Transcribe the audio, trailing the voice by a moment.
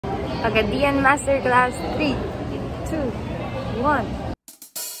Pagadian Masterclass 3, 2, 1.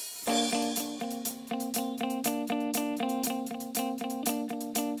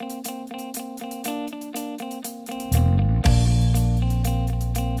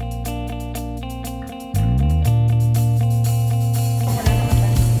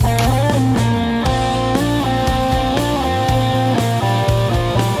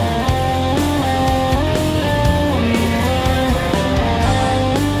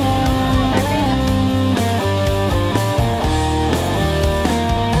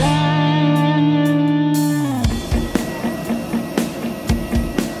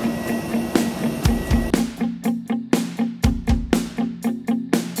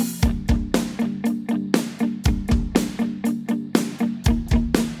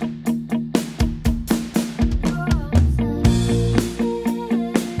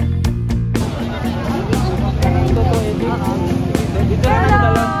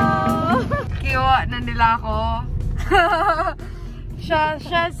 Ako.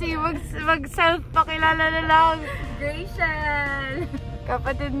 siya si mag-self-pakilala na lang. Rachel!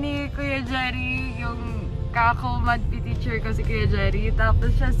 Kapatid ni Kuya Jerry, yung kako-mad teacher ko si Kuya Jerry.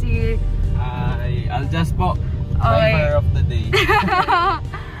 Tapos siya si... I'll just po. Driver of the day.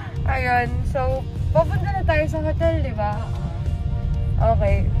 Ayun. So, pupunta na tayo sa hotel, di ba?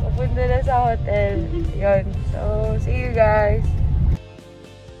 Okay. Pupunta na sa hotel. Yun. So, see you guys.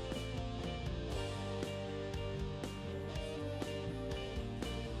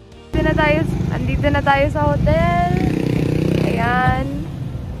 Andito na tayo sa hotel. Ayan.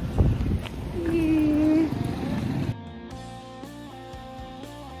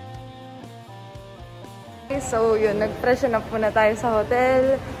 So, yun. Nag-freshen up muna tayo sa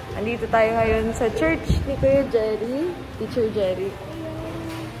hotel. Andito tayo ngayon sa church ni Kuya Jerry. Teacher Jerry.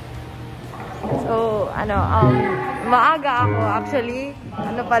 So, maaga ako actually.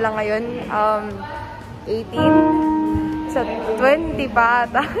 Ano pala ngayon? 18. Sa 20 pa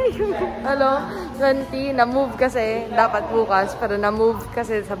tayo. 20. Na-move kasi. Dapat bukas. Pero na-move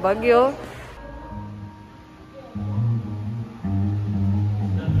kasi sa Baguio.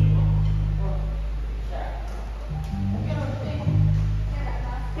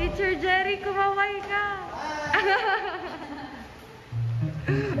 Teacher Jerry, kumaway ka.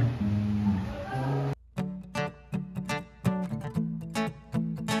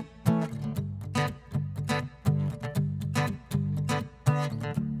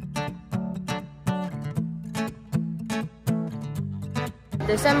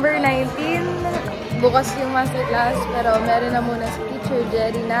 December 19, bukas yung masterclass, pero meron na muna si Teacher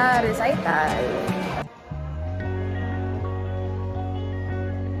Jerry na recital.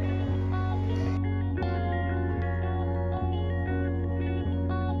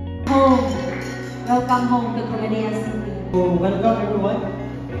 Home. Welcome home to Pagadian City. So, welcome everyone.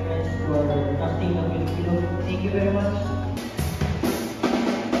 Parents who are casting ng Filipino. Thank you very much.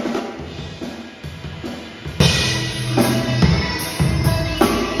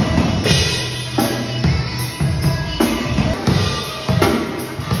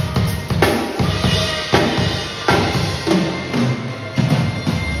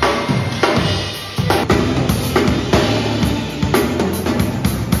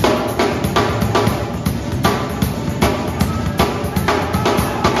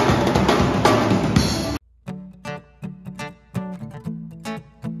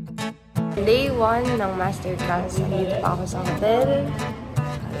 Day 1 ng masterclass. Nandito pa ako sa hotel.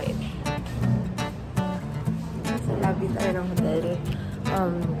 Sa lobby tayo ng hotel.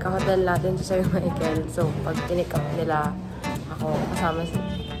 Ka-hotel natin si Sir Michael. So, pag pinick up nila ako, kasama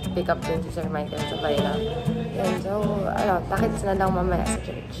pick up din si Sir Michael sa baila. Yan. So, takits na lang mamaya sa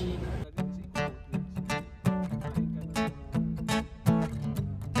church.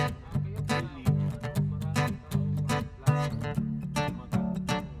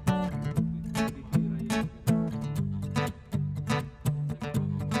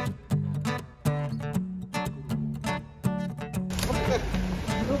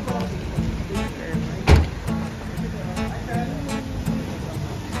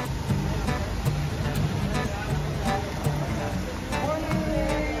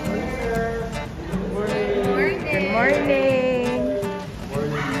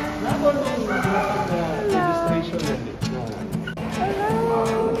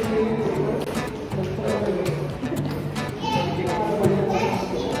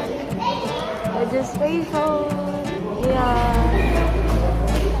 Registration. Yeah.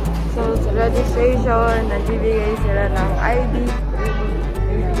 So, sa registration, nagbibigay sila ng ID.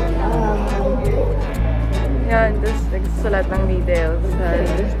 Yan, tapos nagsusulat ng details sa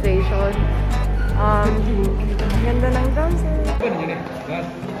registration. Ganda ng dancer.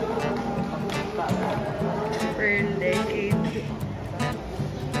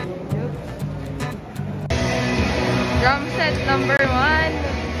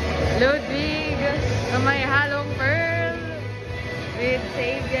 with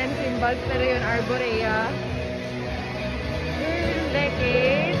Sabian cymbals, pero yun, Arborea.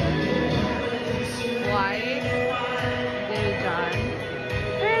 Decade. White. Diljan.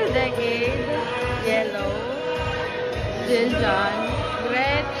 Pearl Decade. Yellow. Diljan.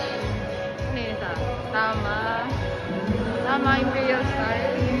 Gretsch. Ano yun isa? Tama. Tama, Imperial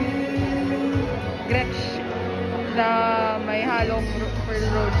Style. Gretsch. The may halong Pearl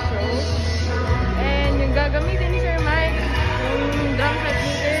Roadshow. And yung gagamitin ni Sir Mike, yung drum set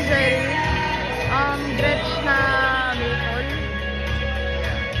ni Sir Jerry, Gretsch na maple.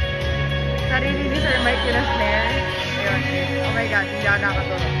 Sarili ni Sir Mike yung snare. Ayun. Oh my god, hindi ako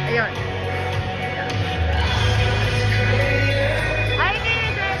nakatulog. Ayun. Hi kayo,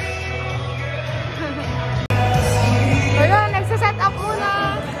 Jerry! Ayun, nagsaset up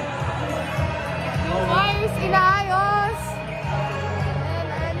muna. Yung wires, inaayos.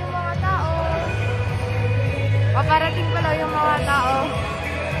 And ayan yung mga tao. Paparating pala yung mga tao.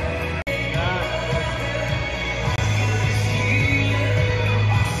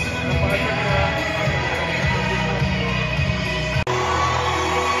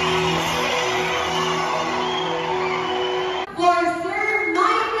 For Sir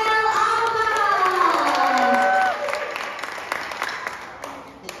Michael Alba!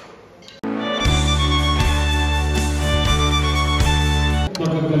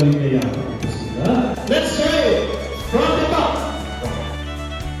 Magagaling na yan. Let's try it! From the top!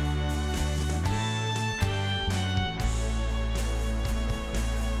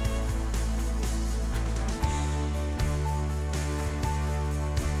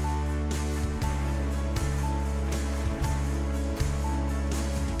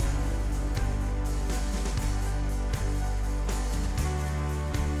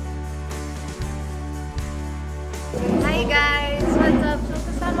 Hi guys! What's up? So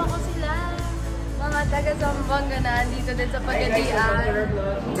kasama ko sila. Mga taga-Zamboanga na dito din sa Pagadian.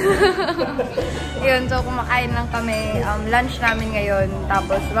 Yun, so kumakain lang kami. Lunch namin ngayon.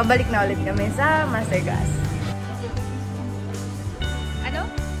 Tapos babalik na ulit kami sa Masterclass. Ano?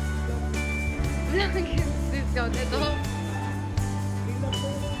 Wala kang discount. Ito.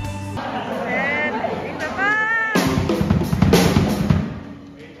 And isa pa!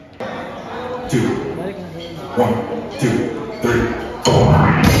 2, 1, 2, 3, 4.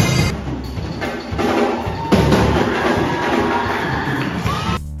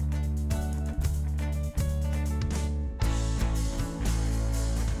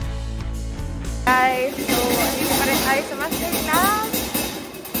 Guys, so dito pa rin tayo sa Masterclass.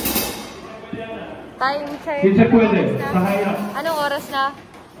 Time check. Kinsa pwede? Sahaya. Anong oras na?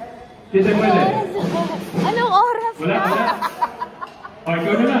 Kinsa pwede? Anong oras Wala, na? wala. O,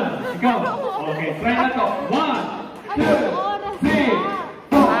 ikaw na lang. Ikaw. Okay, try na to. 1, 2, 3,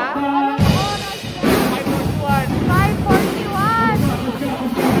 4, 5. Anong oras na? 5:41.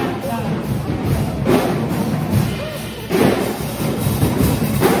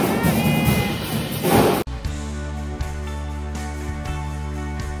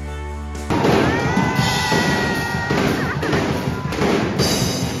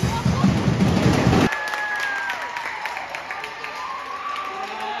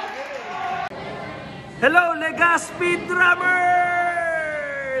 Hello, LEGAZPI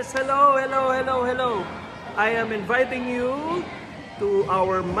drummers! Hello, hello, hello, hello. I am inviting you to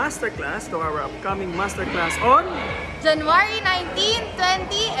our masterclass, to our upcoming masterclass on January 19,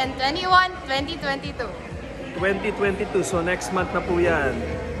 20, and 21, 2022. 2022. So next month na po yan.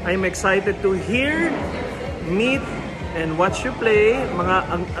 I'm excited to hear, meet, and watch you play.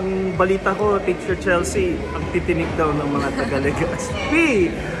 Ang balita ko, Teacher Chelsea, ang titinig daw ng mga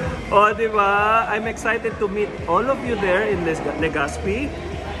taga-LEGAZPI. O, diba? I'm excited to meet all of you there in LEGAZPI.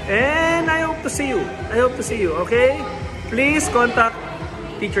 And I hope to see you. I hope to see you, okay? Please contact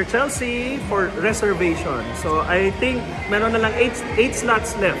Teacher Chelsea for reservation. So, I think meron na lang 8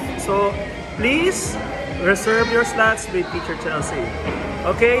 slots left. So, please reserve your slots with Teacher Chelsea.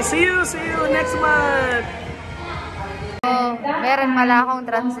 Okay, see you next month! So, meron pala akong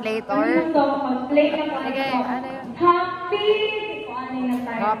translator. Sige, ano yun?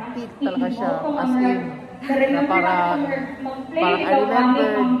 Happy talaga siya. As in, na parang I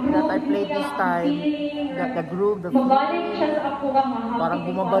remembered that I played this time, that the groove, the feeling, parang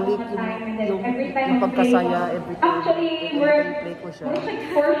bumabalik yung pagkasaya every time play ko siya.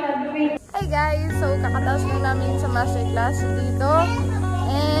 Hi guys! So, kakataos na namin sa Masterclass dito.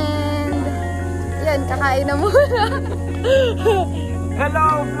 And, yan, kakain na muna.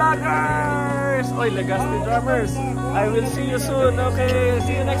 Hello, vloggers! Oy, LEGAZPI drummers! I will see you soon, okay?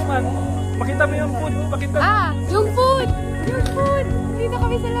 See you next month. Pakita mo yung food, pakita mo. Yung food! Yung food! Dito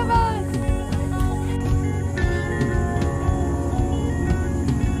kami sa labas!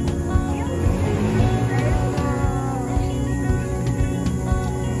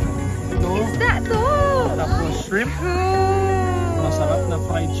 Masarap na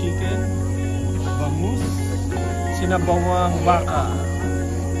fried chicken, bangus, sinabawang baka,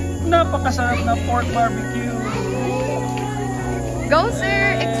 napakasarap na pork barbecue. Go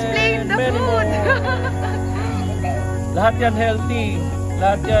sir, explain the food. Lahat yan healthy,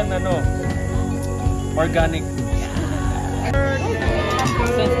 lahat yan organic.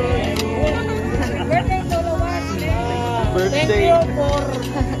 Birthday for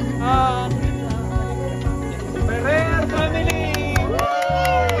Ferrer family.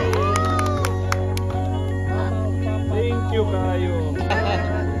 Thank you kayo.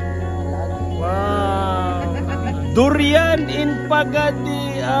 Wow. Durian in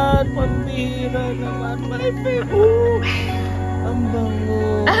Pagadian. Pambira naman. My favorite. Ang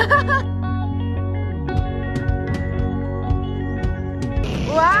bango.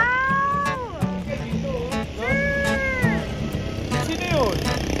 Wow! Sino yun?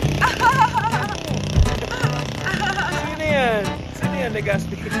 Sino yan? Sino yan,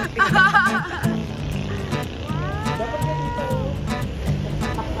 LEGAZPI?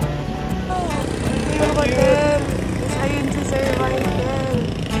 Hotel. Ayun si Sir Michael.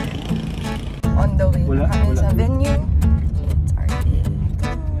 On the way na kami sa venue. It's our day.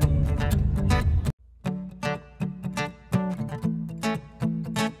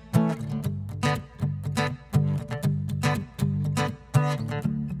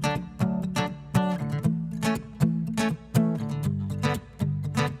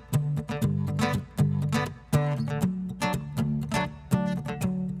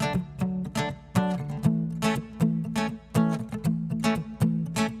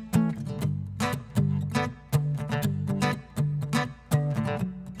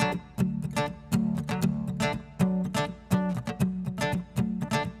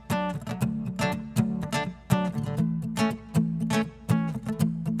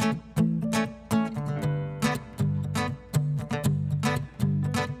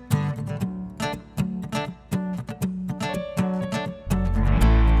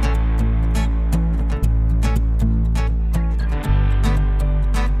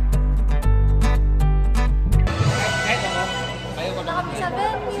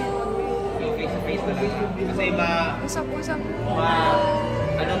 Kasi Usap-usap.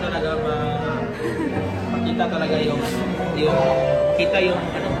 ano talaga makita talaga yung kita yung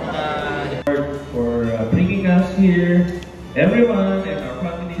for bringing us here, everyone and our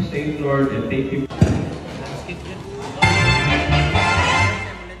family, safe Lord, and thank you.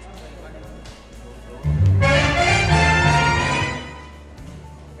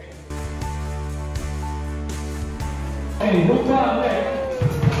 Hey, good job, eh?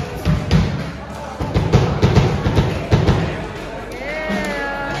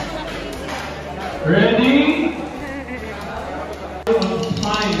 Ready?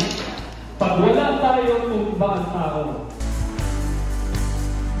 Smile. Pag wala tayong ibang tao.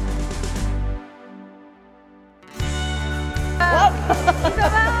 Isa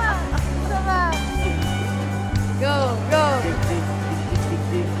ba? Isa ba? Go, go.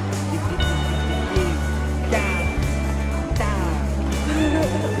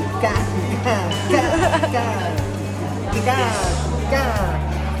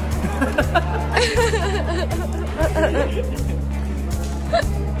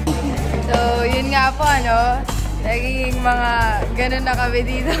 So, yun nga po, naging mga ganun na kami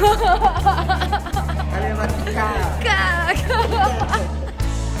dito.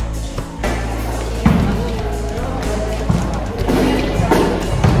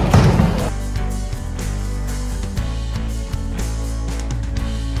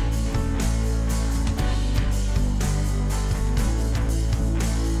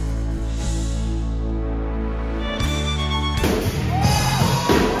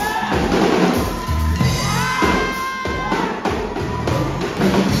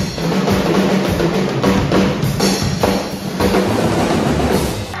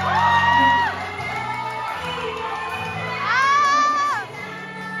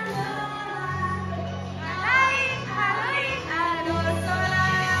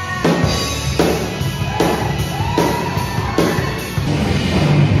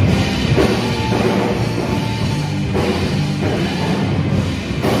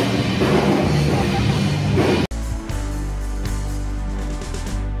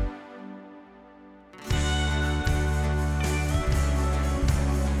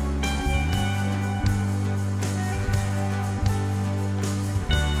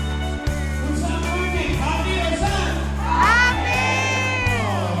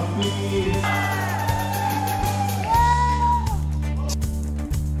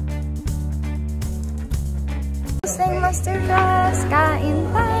 Masterclass, kain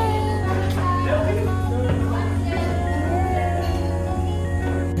tayo.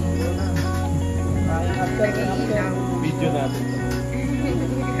 video natin.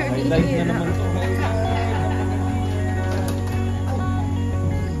 Highlight na naman ito.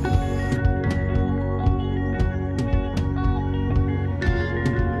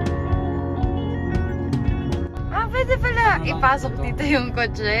 Pwede pala ipasok dito yung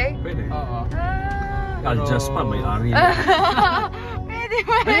kotse? Pwede. Oo. Adjust pa, may ari. Pwede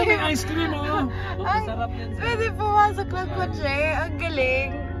ba? Ay, may ice cream oh. Masarap yan. Pwede pumasok ng kotse? Ang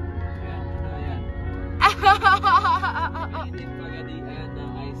galing. Ayan. Made in Pagadian na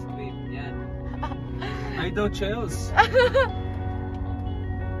ice cream. Yan. Ay daw, chelelz.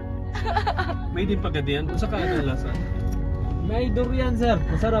 Made in Pagadian. Kung saan ka ano lasa? May durian, sir.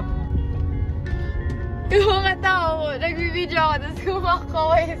 Masarap. Yung mga tao, nagbibideo ako, tapos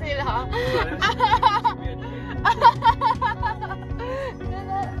kumakaway sila.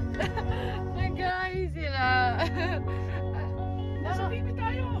 Nag-hi sila. Nasa TV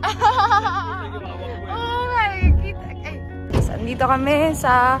tayo. Oh my, kita. Ay. Andito kami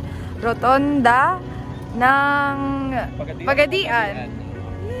sa rotonda ng Pagadian.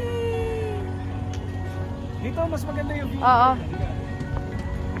 Dito mas maganda yung view. Oo.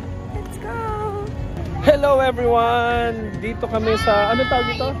 Let's go! Hello everyone! Dito kami sa, ano tawag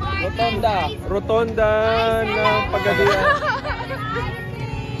dito? Rotonda ng Pagadian.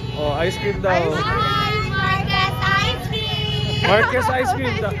 Oh, ice cream daw. Marquez ice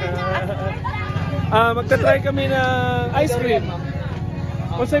cream daw. Magta-try kami ng ice cream.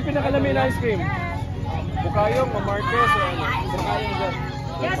 Kung sa'yo pinakalamin na ice cream? Bukayong, Marquez, o ano? Bukayong dyan.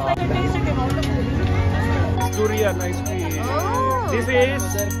 Durian ice cream. Oh. This is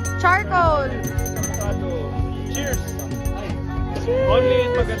Charcoal! Cheers! Only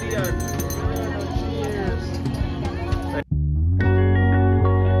in Pagadian. Cheers!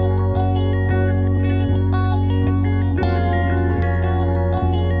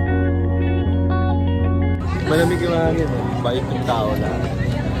 Malamig yung hangin. Bait yung tao lang.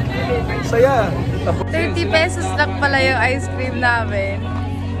 Saya! 30 pesos lang pala yung ice cream namin.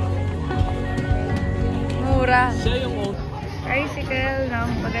 Mura. Siya yung Tricycle ng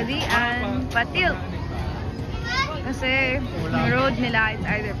Pagadian. Patil. Kasi yung road nila is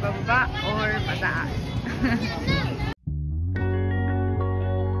either pababa or pataas.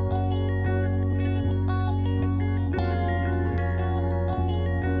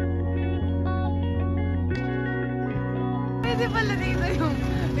 Pwede pala dito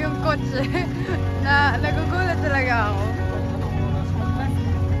yung kotse na nagugulat talaga ako.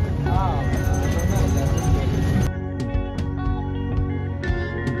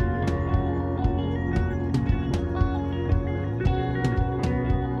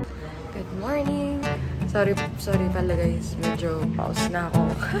 Sorry pala guys, medyo pause na ako.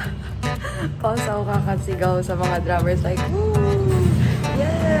 Pause ako kakasigaw sa mga drummers like, woo!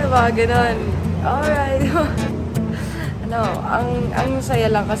 Yeah! Mga ganon. Alright! Ano, ang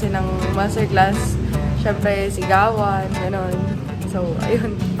saya lang kasi ng masterclass, syempre sigawan, ganon. So,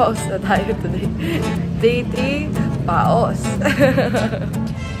 ayun, pause na tayo today. Day 3, pause.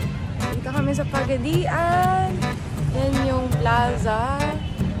 Dito kami sa Pagadian. Yan yung plaza.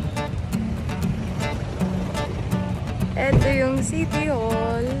 Ito yung City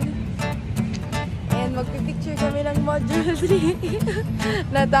Hall. And magpipicture kami ng Module 3.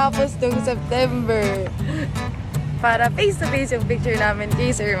 Natapos nung September. Para face-to-face yung picture namin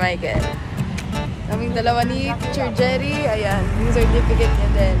kay Sir Michael. Kaming dalawa ni Teacher Jerry. Ayan, yung certificate niya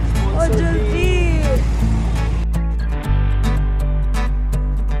din. Module 3!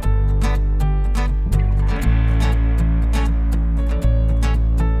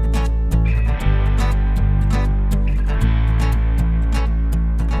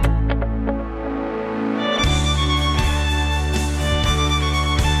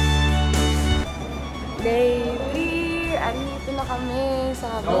 Day 3, andito na kami sa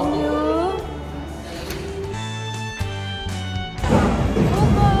venue.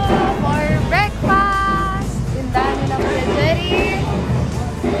 Buko for breakfast. Tindahan nila po na Jerry.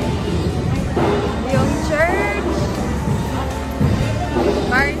 Yung church.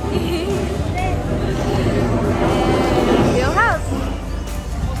 Party. And yung house.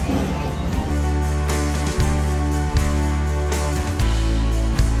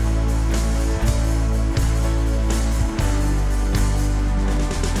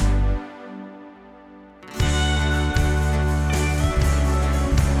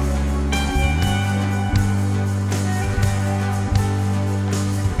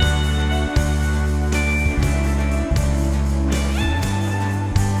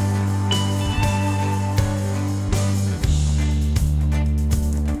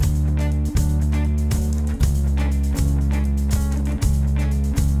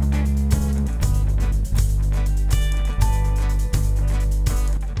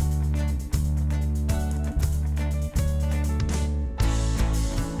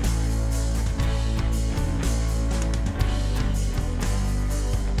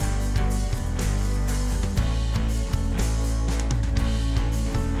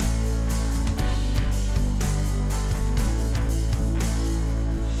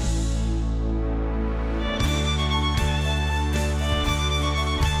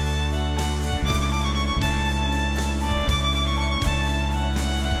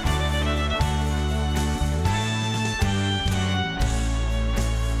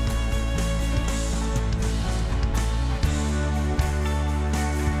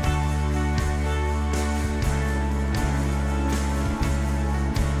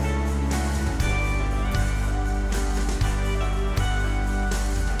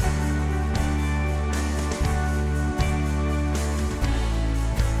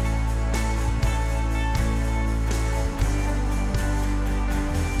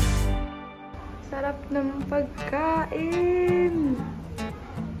 sarap ng pagkain!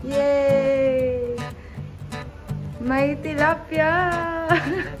 Yay! May tilapia!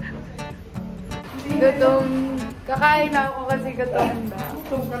 Gutom. Kakain na ako kasi gutom na.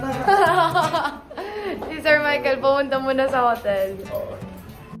 Gutom ka na. Si Sir Michael, pumunta muna sa hotel.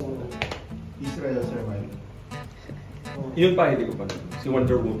 Israel, Sir Michael. Yun pa, hindi ko pa naman. Si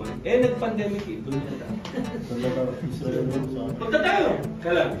Wonder Woman. Nag-pandemic eh. Doon na lang. Israel yun sa... Punta tayo!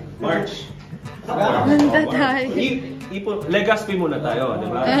 Kailan? March. Punta tayo. LEGAZPI muna tayo, di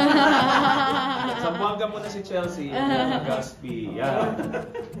ba? Sambuanga muna si Chelsea. LEGAZPI. Yan.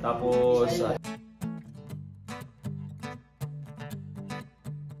 Tapos...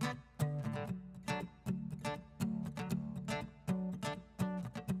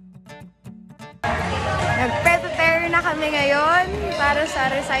 Nag-prepare na kami ngayon para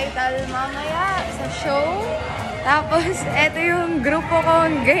sa recital mamaya sa show. Tapos, eto yung grupo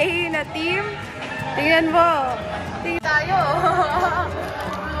kong gay na team. Tingnan mo. Tingnan tayo.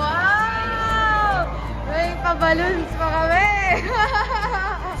 Wow! May pa-balloons pa kami.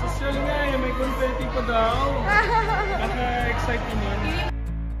 Social nga eh. May confetti pa daw. Kaka-excite naman.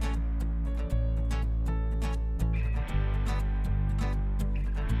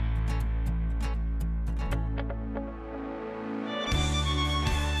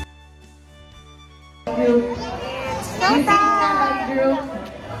 Group,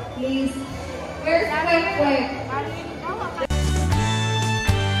 please. Where's quick?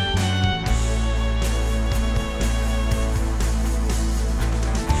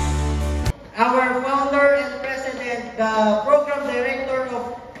 Our founder and president, the program director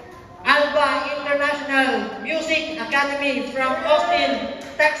of Alba International Music Academy from Austin,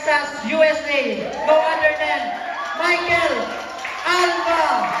 Texas, USA, no other than Michael Alba.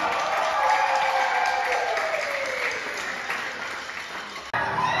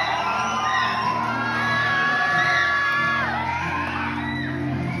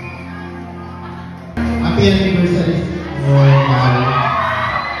 Happy anniversary, Roy Mahal.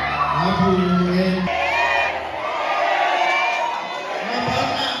 Happy and... Mga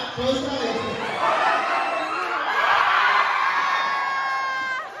bata, close eyes.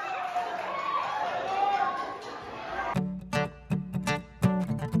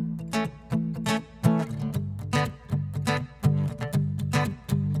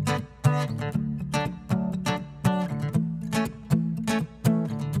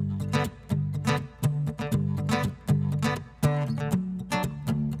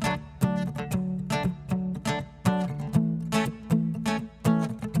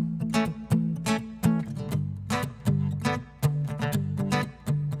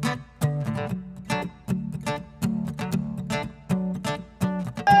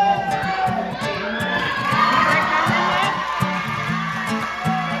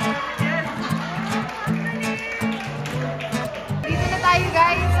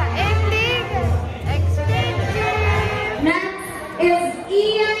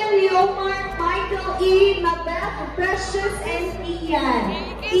 Precious and Ian.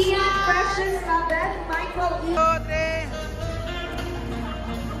 Ian, Precious, Mabeth, Michael, Ian.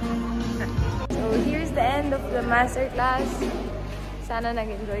 So here's the end of the masterclass. Sana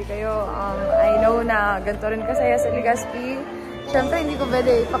nag-enjoy kayo. I know na ganito rin kasaya sa LEGAZPI. Siyempre, hindi ko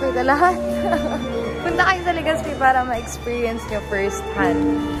pwede ipakita lahat. Punta kayo sa LEGAZPI para ma-experience nyo first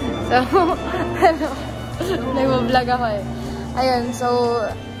hand. So, nag-vlog ako eh. Ayun, so,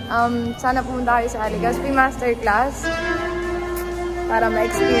 sana pumunta kayo sa LEGAZPI Masterclass para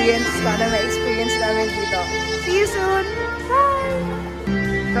ma-experience namin dito. See you soon! Bye!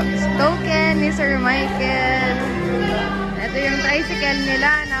 Token ni Sir Michael. Ito yung tricycle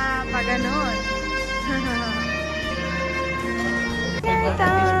nila na paganon.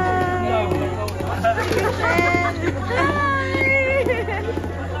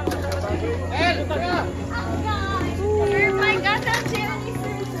 Oh my God, that's Jenny.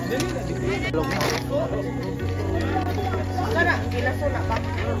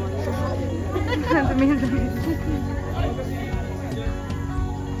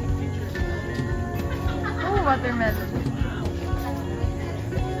 Oh, watermelon.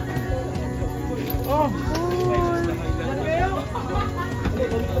 Oh,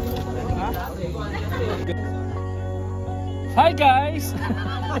 Hi guys!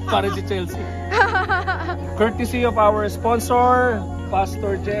 Para si Chelsea. Courtesy of our sponsor,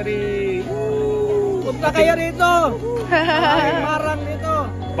 Pastor Jerry. Punta kayo rito! Marang dito!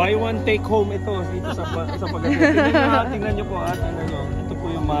 Buy one, take home ito dito sa Pagadian. Tingnan nyo po at ito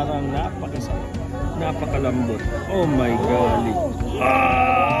po yung marang napakasarap. Napakalambot. Oh my golly.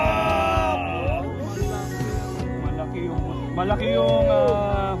 Malaki yung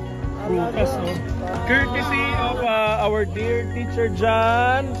bukas, no? Courtesy of our dear teacher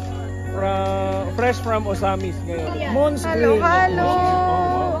John, fresh from Osamis ngayon. Mons Hello, Grill. hello!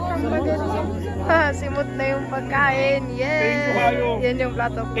 From Ha, simot na yung pagkain. Yes! Thank you, Hayo. Yan yung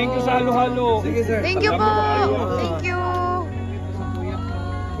plato ko. Thank you sa halo-halo. Sige, sir. Thank you po! Thank you!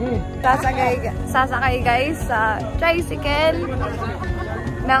 Sasakay guys sa tricycle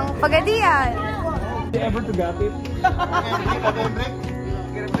ng Pagadian. Ever to got it?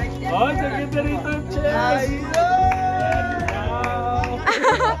 Oh, secretary to Chelsea!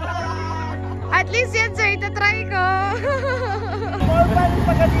 At least yan sir, itatry ko.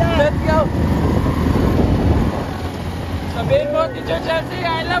 Let's go! Sabihin mo, Teacher Chelsea,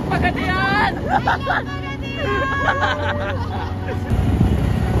 I love Pagadian!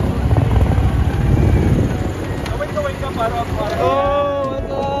 Kawin ka para. Oh,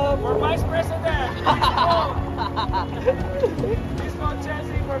 what's up? For Vice President! Please vote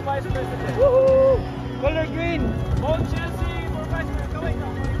Chelsea for Vice President. Woohoo! Color green! Vote Chelsea for Vice President. Kawin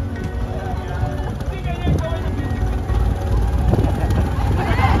ka. Hindi ganyan, kawin ang beauty.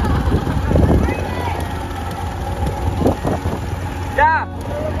 Yeah!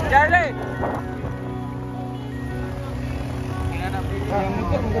 Charlie!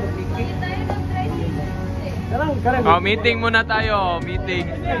 Oh, meeting muna tayo. Meeting.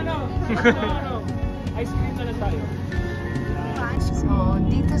 Ice cream na lang tayo. So,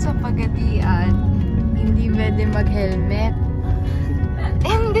 dito sa Pagadian, hindi pwede mag-helmet.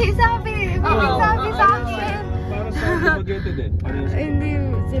 Hindi, sabi sa akin. Para sa Pagadian din. Hindi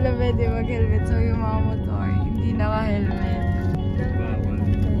sila pwede mag-helmet. So, yung mga motor, hindi naka-helmet. Bawal.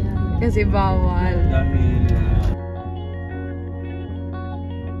 Kasi bawal. Dahil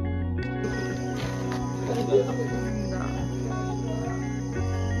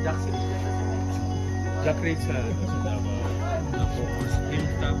Jack rates sa Davao. Tapos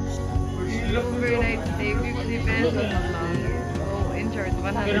Hilltops. Overnight stay, 50 pesos lang. So, in short,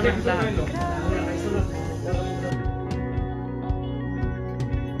 100 lang.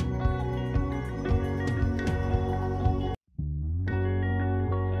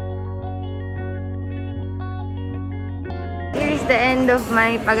 Here's the end of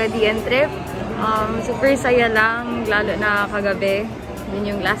my Pagadian trip. Super saya lang, lalo na kagabi. Yun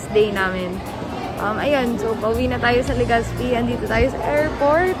yung last day namin. Ayun, so pauwi na tayo sa LEGAZPI. Andito tayo sa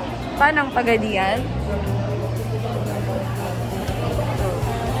airport pa ng Pagadian.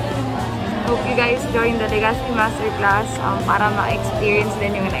 Hope you guys join the LEGAZPI Masterclass para ma-experience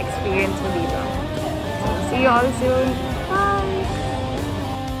din yung na-experience mo dito. So, see you all soon!